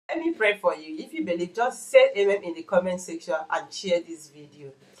Let me pray for you. If you believe, just say amen in the comment section and share this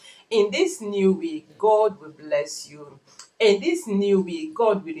video. In this new week, God will bless you. In this new week,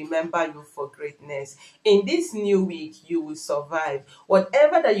 God will remember you for greatness. In this new week, you will survive.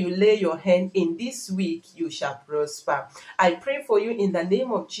 Whatever that you lay your hand in this week, you shall prosper. I pray for you in the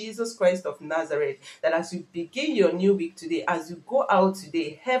name of Jesus Christ of Nazareth, that as you begin your new week today, as you go out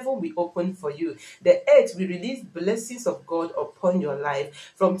today, heaven will open for you. The earth will release blessings of God upon your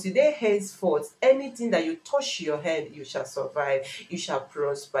life. From today henceforth, anything that you touch your hand, you shall survive. You shall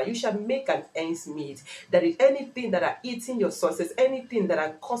prosper. You shall make an ends meet. There is anything that are eating your sources, anything that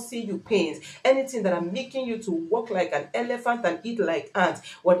are causing you pains, anything that are making you to walk like an elephant and eat like ants,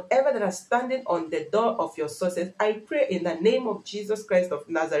 whatever that are standing on the door of your sources, I pray in the name of Jesus Christ of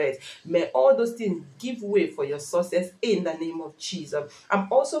Nazareth, may all those things give way for your sources in the name of Jesus.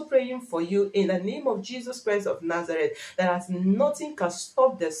 I'm also praying for you in the name of Jesus Christ of Nazareth, that as nothing can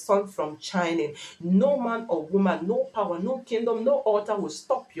stop the sun from shining, no man or woman, no power, no kingdom, no altar will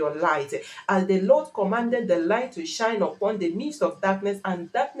stop your light. As the Lord commanded the light to shine upon the midst of darkness,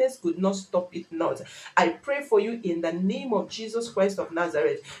 and darkness could not stop it not. I pray for you in the name of Jesus Christ of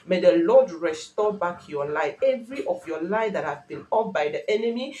Nazareth. May the Lord restore back your light. Every of your light that has been up by the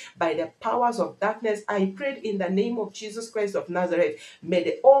enemy, by the powers of darkness, I pray in the name of Jesus Christ of Nazareth. May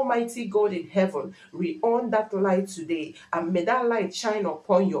the Almighty God in heaven re-on that light today, and may that light shine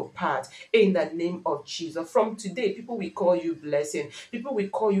upon your path in the name of Jesus. From today, people will call you blessing. People will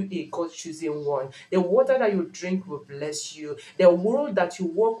call you a God-choosing one. The water that you drink will bless you. The world that you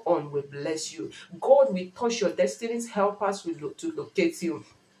walk on will bless you. God will touch your destinies. Help us to locate you.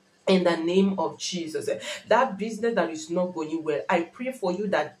 In the name of Jesus, that business that is not going well, I pray for you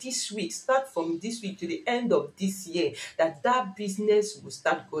that this week, start from this week to the end of this year, that business will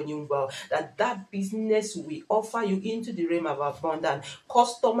start going well, that business will offer you into the realm of abundance.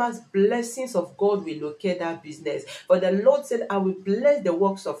 Customers, blessings of God will locate that business. For the Lord said, I will bless the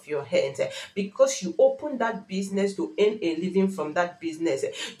works of your hands, because you open that business to earn a living from that business,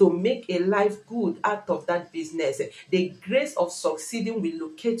 to make a life good out of that business. The grace of succeeding will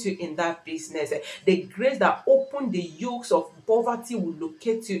locate you in that business. The grace that opened the yokes of poverty will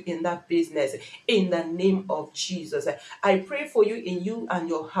locate you in that business in the name of Jesus. I pray for you in you and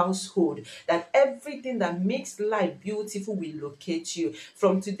your household, that everything that makes life beautiful will locate you.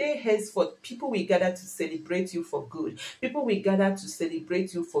 From today henceforth, people will gather to celebrate you for good. People will gather to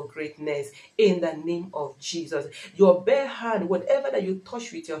celebrate you for greatness in the name of Jesus. Your bare hand, whatever that you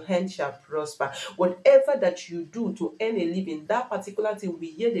touch with your hand shall prosper. Whatever that you do to earn a living, that particular thing will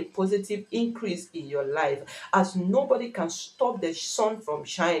yield a positive increase in your life. As nobody can stop the sun from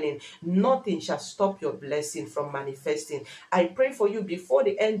shining, nothing shall stop your blessing from manifesting. I pray for you before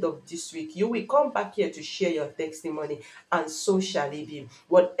the end of this week, you will come back here to share your testimony, and so shall it be.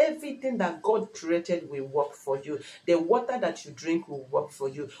 What everything that God created will work for you. The water that you drink will work for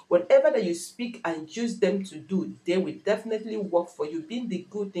you. Whatever that you speak and use them to do, they will definitely work for you, being the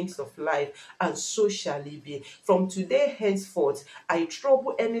good things of life, and so shall it be. From today henceforth, I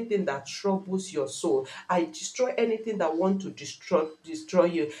trouble anything that troubles your soul. I destroy anything that wants to destroy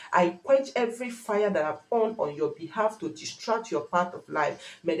you. I quench every fire that I burn on your behalf to distract your path of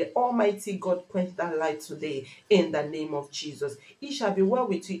life. May the Almighty God quench that light today in the name of Jesus. It shall be well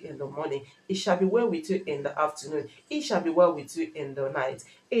with you in the morning. It shall be well with you in the afternoon. It shall be well with you in the night.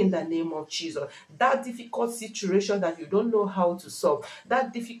 In the name of Jesus. That difficult situation that you don't know how to solve,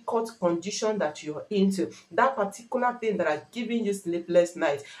 that difficult condition that you're into, that particular thing that are giving you sleepless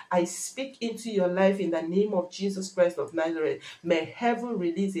nights, I speak into your life in the name of Jesus Christ of Nazareth. May heaven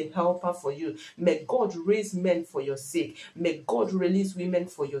release a helper for you. May God raise men for your sake. May God release women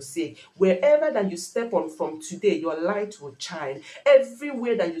for your sake. Wherever that you step on from today, your light will shine.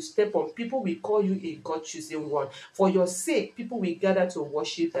 Everywhere that you step on, people will call you a God-choosing one. For your sake, people will gather to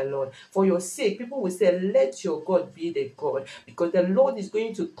worship the Lord. For your sake, people will say, let your God be the God, because the Lord is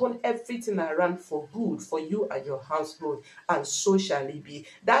going to turn everything around for good for you and your household, and so shall it be.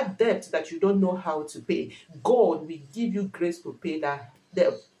 That debt that you don't know how to pay, God will give you grace to pay that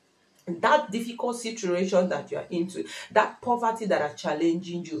debt. That difficult situation that you are into, that poverty that are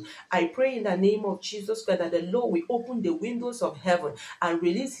challenging you, I pray in the name of Jesus Christ that the Lord will open the windows of heaven and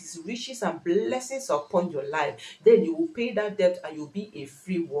release his riches and blessings upon your life. Then you will pay that debt and you'll be a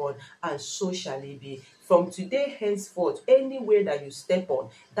free one, and so shall it be. From today henceforth, anywhere that you step on,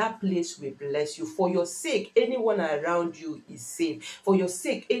 that place will bless you. For your sake, anyone around you is saved. For your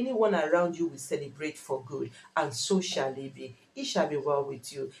sake, anyone around you will celebrate for good. And so shall it be. It shall be well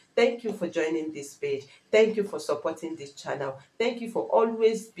with you. Thank you for joining this page. Thank you for supporting this channel. Thank you for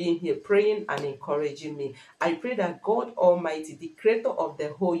always being here, praying and encouraging me. I pray that God Almighty, the creator of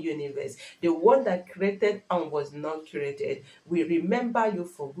the whole universe, the one that created and was not created, will remember you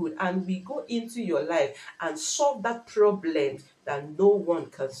for good, and we go into your life and solve that problem that no one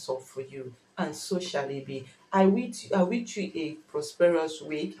can solve for you. And so shall it be. I wish you a prosperous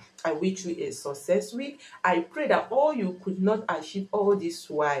week. I wish you a success week. I pray that all you could not achieve all this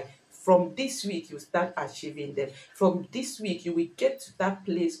while, from this week you start achieving them. From this week you will get to that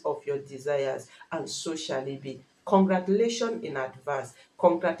place of your desires, and so shall it be. Congratulations in advance.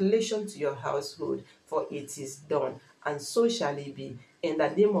 Congratulations to your household, for it is done, and so shall it be. In the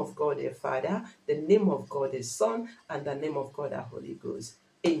name of God the Father, the name of God the Son, and the name of God the Holy Ghost.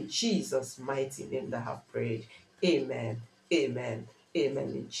 In Jesus' mighty name that I have prayed. Amen. Amen. Amen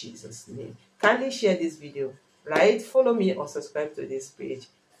in Jesus' name. Kindly share this video, right? Follow me or subscribe to this page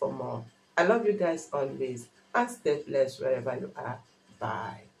for more. I love you guys always, and stay blessed wherever you are.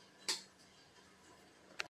 Bye.